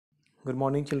Good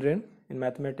morning, children. In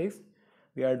mathematics,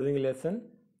 we are doing lesson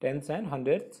tenths and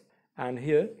hundredths, and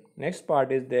here next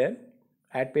part is there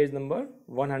at page number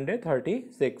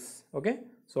 136. Okay,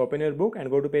 so open your book and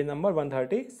go to page number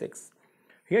 136.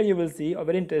 Here you will see a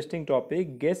very interesting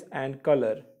topic, guess and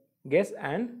color. Guess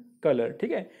and color.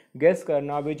 ठीक है, guess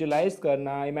करना, visualize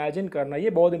करना, imagine करना, ये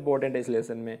बहुत important है इस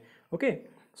lesson में. Okay,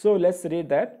 so let's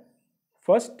read that.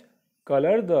 First,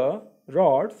 color the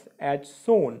rods as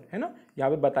shown. है ना, यहाँ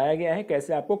पे बताया गया है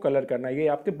कैसे आपको कलर करना है. ये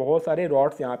आपके बहुत सारे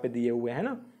रॉड्स यहाँ पे दिए हुए हैं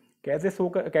ना,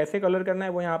 कैसे कलर करना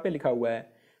है वो यहाँ पे लिखा हुआ है.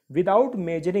 विदाउट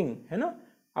मेजरिंग, है ना,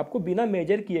 आपको बिना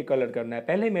मेजर किए कलर करना है.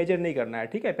 पहले मेजर नहीं करना है,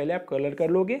 ठीक है, पहले आप कलर कर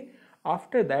लोगे.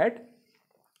 After that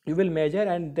you will measure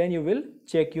and then you will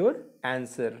check your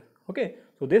answer. Okay,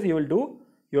 so this you will do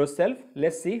yourself.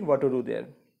 Let's see what to do there.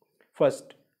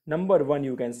 First, number 1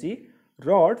 you can see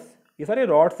rods. ये सारे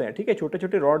rods हैं, ठीक है, छोटे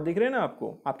छोटे rod दिख रहे हैं ना आपको,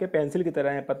 आपके पेंसिल की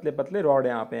तरह हैं, पतले पतले रॉड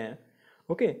यहाँ पे हैं.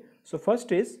 Okay, so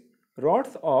first is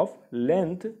rods of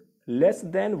length less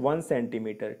than 1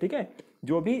 centimetre. ठीक है,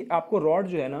 जो भी आपको रॉड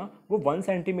जो है ना वो 1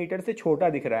 सेंटीमीटर से छोटा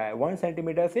दिख रहा है, 1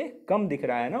 सेंटीमीटर से कम दिख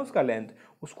रहा है ना उसका लेंथ,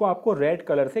 उसको आपको रेड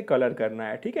कलर से कलर करना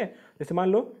है. ठीक है, जैसे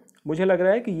मान लो मुझे लग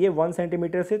रहा है कि ये 1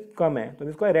 सेंटीमीटर से कम है, तो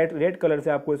इसको रेड कलर से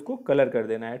आपको इसको कलर कर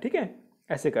देना है. ठीक है,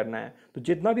 ऐसे करना है. तो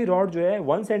जितना भी रॉड जो है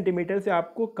 1 सेंटीमीटर से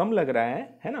आपको कम लग रहा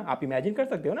है ना, आप इमेजिन कर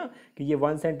सकते हो ना कि ये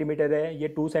 1 सेंटीमीटर है, ये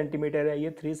 2 सेंटीमीटर है, ये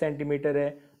 3 सेंटीमीटर है,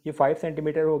 ये 5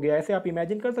 सेंटीमीटर हो गया. ऐसे आप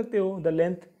इमेजिन कर सकते हो द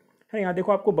लेंथ है. यहाँ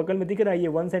देखो आपको बगल में दिख रहा है ये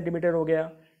 1 सेंटीमीटर हो गया,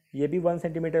 ये भी 1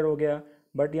 सेंटीमीटर हो गया,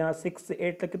 बट यहाँ 6 से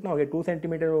 8 तक कितना हो गया, 2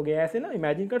 सेंटीमीटर हो गया. ऐसे ना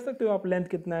इमेजिन कर सकते हो आप लेंथ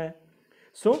कितना है.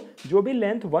 सो जो भी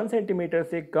लेंथ 1 सेंटीमीटर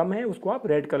से कम है उसको आप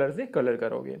रेड कलर से कलर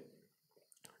करोगे.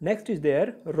 Next is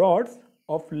there rods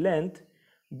of length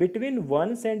between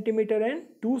 1 centimetre and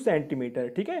 2 centimetre.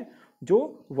 ठीक है,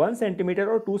 जो 1 सेंटीमीटर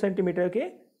और 2 सेंटीमीटर के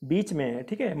बीच में है.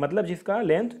 ठीक है, मतलब जिसका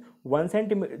लेंथ 1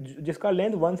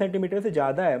 सेंटीमीटर से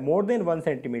ज़्यादा है, मोर देन 1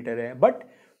 सेंटीमीटर है, बट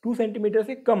 2 सेंटीमीटर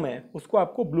से कम है, उसको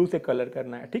आपको ब्लू से कलर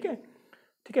करना है. ठीक है,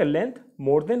 ठीक है, length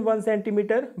more than 1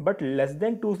 centimetre but less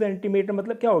than 2 centimetre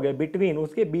मतलब क्या हो गया, बिटवीन,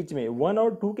 उसके बीच में, 1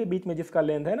 और 2 के बीच में जिसका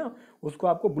लेंथ है ना उसको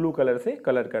आपको ब्लू कलर से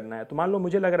कलर करना है. तो मान लो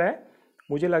मुझे लग रहा है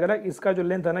इसका जो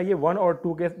लेंथ है ना ये 1 और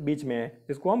 2 के बीच में है,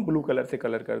 इसको हम ब्लू कलर से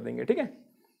कलर कर देंगे. ठीक है,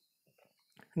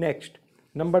 next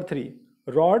number 3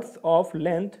 rods of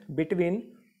length between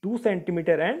 2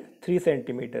 centimetre and 3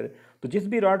 centimetre. तो जिस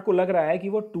भी रॉड को लग रहा है कि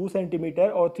वो 2 सेंटीमीटर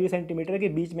और 3 सेंटीमीटर के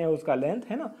बीच में है उसका लेंथ,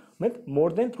 है ना, मीन्स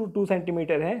मोर देन 2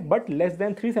 सेंटीमीटर है बट लेस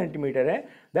देन 3 सेंटीमीटर है,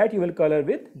 that you will colour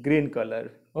with green colour.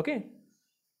 Okay,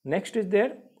 next is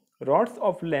there rods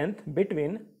of length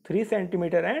between 3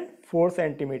 centimetre and 4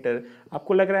 centimetre.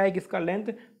 आपको लग रहा है कि इसका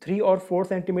लेंथ 3 और 4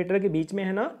 सेंटीमीटर के बीच में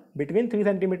है ना, बिटवीन 3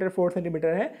 सेंटीमीटर 4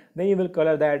 सेंटीमीटर है, then you will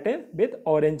colour that in with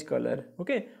orange colour.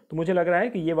 Okay, तो मुझे लग रहा है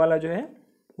कि ये वाला जो है,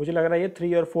 मुझे लग रहा है ये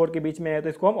 3 और 4 के बीच में है, तो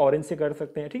इसको हम ऑरेंज से कर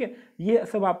सकते हैं. ठीक है, ये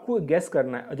सब आपको गेस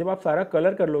करना है. जब आप सारा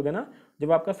कलर कर लोगे ना,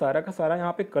 जब आपका सारा का सारा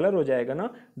यहाँ पे कलर हो जाएगा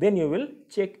ना, then you will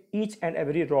check each and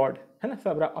every rod, है ना,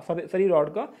 सारी रॉड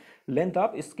का लेंथ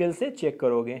आप स्केल से चेक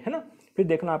करोगे, है ना. फिर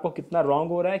देखना आपको कितना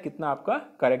रॉन्ग हो रहा है, कितना आपका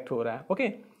करेक्ट हो रहा है. Okay,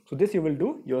 so this you will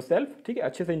do your self. ठीक है,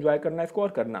 अच्छे से एंजॉय करना है इसको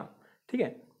और करना. ठीक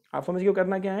है, आप समझ गए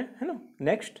करना क्या है ना.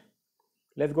 Next,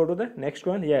 let's go to the next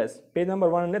one. Yes, page number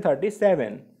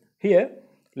 137. Here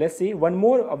let's see one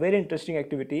more a very interesting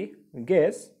activity,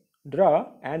 guess, draw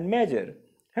and measure.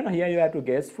 है ना, here you have to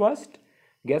guess first,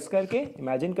 guess करके,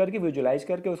 imagine करके, visualize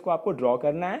करके उसको आपको draw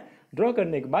करना है. draw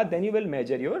करने के बाद then you will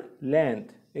measure your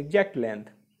length, exact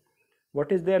length.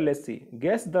 what is there, let's see.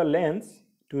 guess the lengths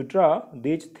to draw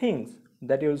these things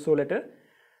that you will show later,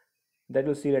 that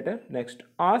will see later. next,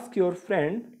 ask your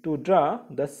friend to draw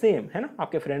the same. है ना,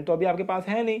 आपके friend तो अभी आपके पास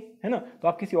है नहीं, है ना, तो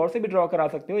आप किसी और से भी ड्रॉ करा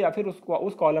सकते हो या फिर उसको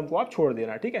उस कॉलम को आप छोड़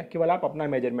देना. ठीक है, केवल आप अपना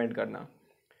मेजरमेंट करना.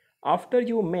 After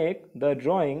you make the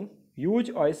drawing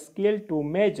use a scale to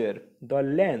measure the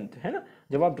length. है ना,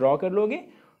 जब आप ड्रॉ कर लोगे,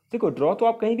 देखो ड्रॉ तो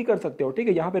आप कहीं भी कर सकते हो. ठीक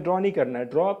है, यहाँ पे ड्रॉ नहीं करना है,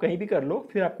 ड्रॉ आप कहीं भी कर लो,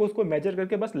 फिर आपको उसको मेजर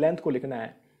करके बस लेंथ को लिखना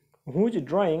है. Whose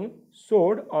drawing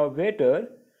showed a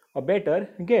better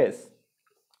guess.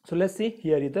 So let's see,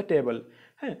 here is the table.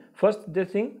 First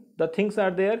the things are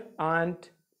there, ant,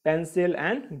 pencil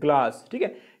and glass. ठीक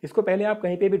है, इसको पहले आप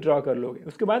कहीं पे भी ड्रॉ कर लोगे.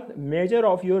 उसके बाद मेजर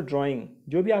ऑफ योर ड्राइंग,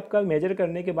 जो भी आपका मेजर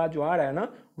करने के बाद जो आ रहा है ना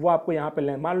वो आपको यहाँ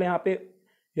पे मान लो यहाँ पे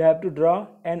you have to draw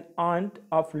an aunt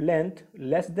of length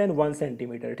less than 1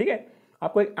 centimetre. ठीक है,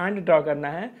 आपको एक आंट ड्रॉ करना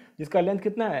है जिसका लेंथ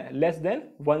कितना है, लेस देन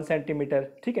 1 सेंटीमीटर.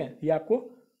 ठीक है, ये आपको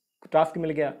टास्क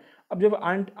मिल गया. अब जब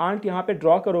आंट यहाँ पे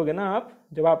ड्रॉ करोगे ना आप,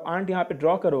 जब आप आंट यहाँ पे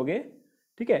ड्रॉ करोगे,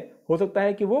 ठीक है, हो सकता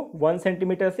है कि वो 1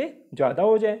 सेंटीमीटर से ज़्यादा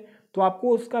हो जाए. तो आपको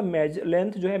उसका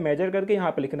लेंथ जो है मेजर करके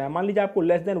यहाँ पे लिखना है। मान लीजिए आपको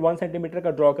लेस देन 1 सेंटीमीटर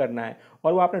का ड्रॉ करना है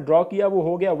और वो आपने ड्रॉ किया, वो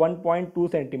हो गया 1.2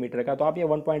 सेंटीमीटर का, तो आप ये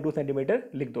 1.2 सेंटीमीटर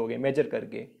लिख दोगे मेजर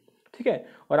करके, ठीक है।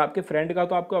 और आपके फ्रेंड का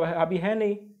तो आपको अभी है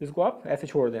नहीं, जिसको आप ऐसे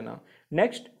छोड़ देना।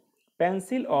 Next,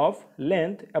 pencil of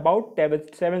length about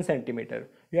 7 centimeter.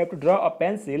 You have to draw a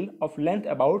pencil of length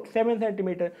about 7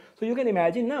 centimeter. So you can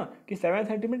imagine ना कि 7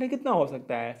 सेंटीमीटर कितना हो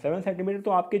सकता है। 7 सेंटीमीटर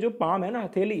तो आपके जो पाम है ना,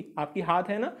 हथेली, आपकी हाथ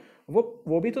है ना,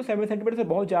 वो भी तो 7 सेंटीमीटर से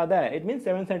बहुत ज़्यादा है। इट मीन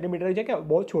 7 सेंटीमीटर जो क्या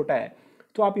बहुत छोटा है।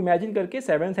 तो आप इमेजिन करके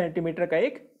 7 सेंटीमीटर का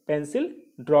एक पेंसिल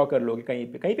ड्रॉ कर लोगे,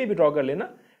 कहीं पे भी ड्रॉ कर लेना,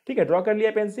 ठीक है। ड्रॉ कर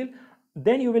लिया pencil,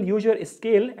 then you will use your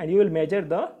scale and you will measure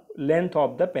the length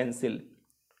of the pencil,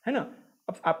 है ना।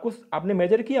 अब आपने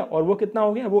मेजर किया और वो कितना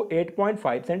हो गया, वो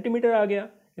 8.5 सेंटीमीटर आ गया।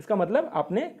 इसका मतलब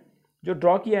आपने जो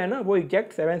ड्रॉ किया है ना वो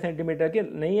एग्जैक्ट 7 सेंटीमीटर के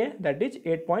नहीं है, दैट इज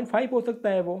 8.5 हो सकता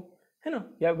है वो, है ना,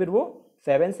 या फिर वो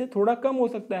 7 से थोड़ा कम हो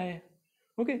सकता है।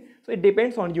 Okay, so it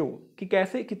depends on you कि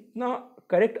कैसे कितना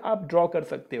करेक्ट आप ड्रॉ कर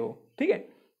सकते हो, ठीक है।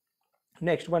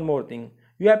 Next, one more thing,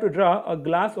 you have to draw a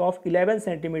glass of 11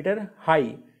 centimetre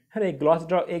high, है ना। एक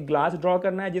ग्लास ड्रॉ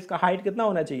करना है जिसका हाइट कितना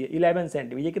होना चाहिए, 11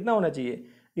 सेंटीमीटर। ये कितना होना चाहिए,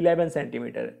 11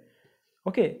 centimetre,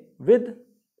 okay, with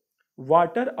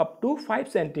water up to 5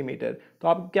 centimetre. तो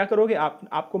आप क्या करोगे,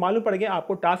 आपको मालूम पड़ गया,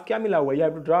 आपको टास्क क्या मिला हुआ है, you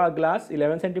have to draw a glass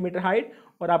 11 centimetre height,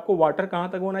 और आपको वाटर कहाँ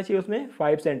तक होना चाहिए उसमें,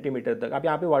 5 सेंटीमीटर तक। आप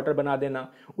यहाँ पे वाटर बना देना।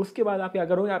 उसके बाद आप क्या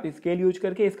करोगे, आप स्केल यूज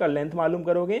करके इसका लेंथ मालूम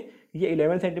करोगे, ये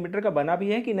 11 सेंटीमीटर का बना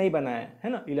भी है कि नहीं बना है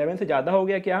ना। 11 से ज़्यादा हो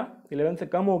गया क्या, 11 से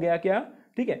कम हो गया क्या,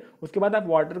 ठीक है। उसके बाद आप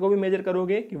वाटर को भी मेजर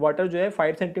करोगे कि वाटर जो है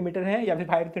 5 सेंटीमीटर है या फिर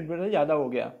 5 सेंटीमीटर से ज़्यादा हो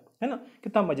गया, है ना।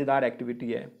 कितना मज़ेदार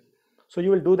एक्टिविटी है। So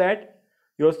you will do that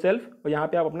yourself, और यहाँ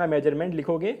पे आप अपना मेजरमेंट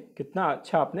लिखोगे कितना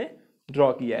अच्छा आपने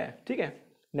ड्रॉ किया है, ठीक है।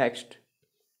 Next,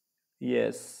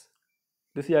 yes,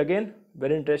 this is again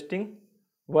very interesting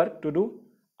work to do.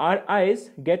 Our eyes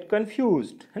gate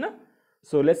confused, है ना।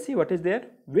 So let's see what is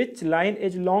there, which line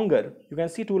is longer. You can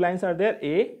see 2 lines are there,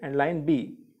 A and line B,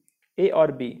 ए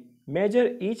और B. Measure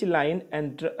each line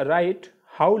and write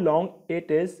how long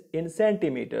it is in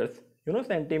centimeters. You know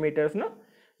centimeters ना?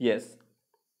 Yes.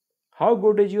 How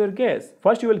good is your guess?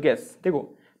 First you will guess. देखो,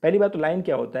 पहली बात तो line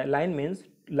क्या होता है। Line means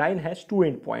line has 2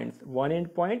 end points, one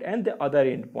end point and the other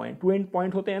end point. 2 end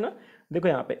point होते हैं ना। देखो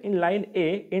यहाँ पे in line A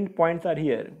end points are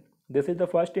here. This is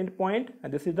the first end point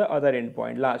and this is the other end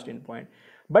point, last end point.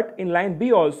 But in line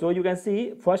B also you can see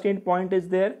first end point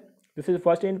is there. This is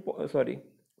first end,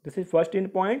 this is first and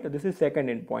point, this is second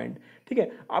and point, ठीक है।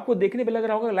 आपको देखने पे लग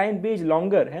रहा होगा line B is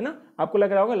longer, है ना। आपको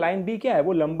लग रहा होगा लाइन बी क्या है,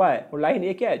 वो लंबा है, और लाइन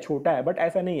ए क्या है, छोटा है, बट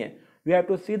ऐसा नहीं है। We have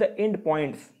to see the end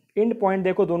points. And point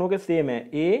देखो दोनों के सेम है,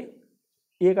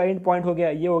 ए का एंड पॉइंट हो गया,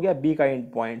 ये हो गया बी का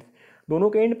एंड पॉइंट। दोनों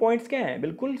के एंड पॉइंट्स क्या है,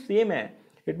 बिल्कुल सेम है।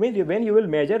 It means when you will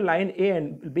measure line A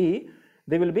and B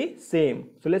they will be same.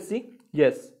 So let's see,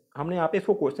 yes, हमने यहाँ पे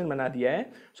इसको क्वेश्चन बना दिया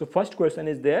है। So first question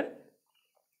is there,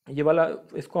 ये वाला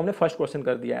इसको हमने फर्स्ट क्वेश्चन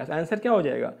कर दिया है। आंसर क्या हो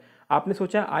जाएगा, आपने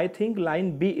सोचा I think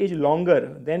line B is longer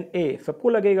than ए। सबको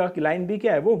लगेगा कि लाइन बी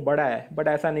क्या है, वो बड़ा है, बट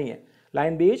ऐसा नहीं है।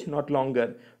 Line B is not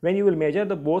longer. When you will measure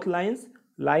the both lines,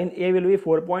 line A will be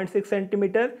 4.6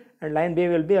 centimetre and line B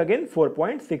will be again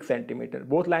 4.6 centimetre.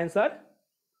 Both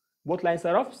lines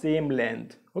are of same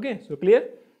length. Okay, so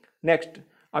clear. Next,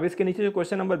 अब इसके नीचे जो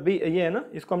question number B ये है ना,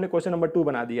 इसको हमने question number 2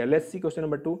 बना दिया। Let's see question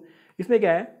number 2। इसमें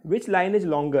क्या है, which line is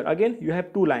longer. Again you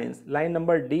have 2 lines, line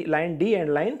number D, line D and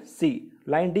line C.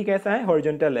 Line D कैसा है,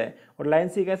 हॉरिजॉन्टल है, और लाइन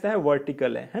सी कैसा है,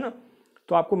 वर्टिकल है ना।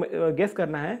 तो आपको गेस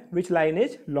करना है विच लाइन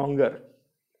इज लॉन्गर,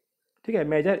 ठीक है।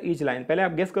 मेजर ईच लाइन, पहले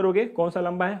आप गेस करोगे कौन सा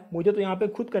लंबा है। मुझे तो यहाँ पे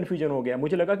खुद कंफ्यूजन हो गया,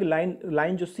 मुझे लगा कि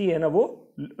लाइन जो सी है ना वो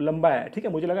लंबा है, ठीक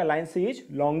है। मुझे लगा line C is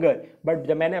longer, but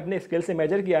जब मैंने अपने स्केल से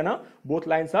मेजर किया ना, बोथ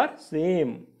लाइन्स आर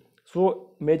सेम।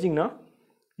 सो मेजिंग ना,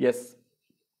 yes,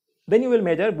 then you will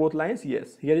measure both lines.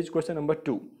 Yes, here is question number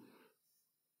 2,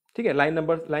 ठीक है।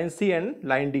 Line C and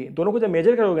line D, दोनों को जब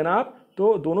मेजर करोगे ना आप,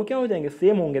 तो दोनों क्या हो जाएंगे,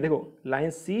 सेम होंगे। देखो, line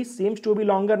C seems to be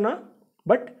longer ना,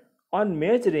 but on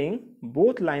measuring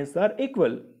both lines are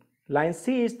equal. Line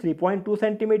C is 3.2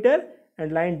 centimeter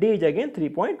and line D is again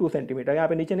 3.2 centimeter. यहाँ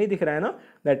पे नीचे नहीं दिख रहा है ना,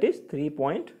 that is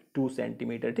 3.2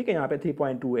 centimeter, ठीक है। यहाँ पे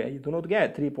 3.2 है, ये दोनों तो क्या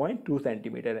है, 3.2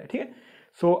 centimeter है, ठीक है।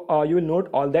 So you will note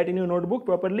all that in your notebook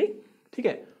properly, ठीक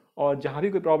है। और जहाँ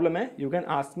भी कोई प्रॉब्लम है, you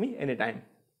can ask me anytime.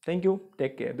 Thank you,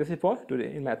 take care. This is for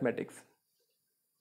today in mathematics.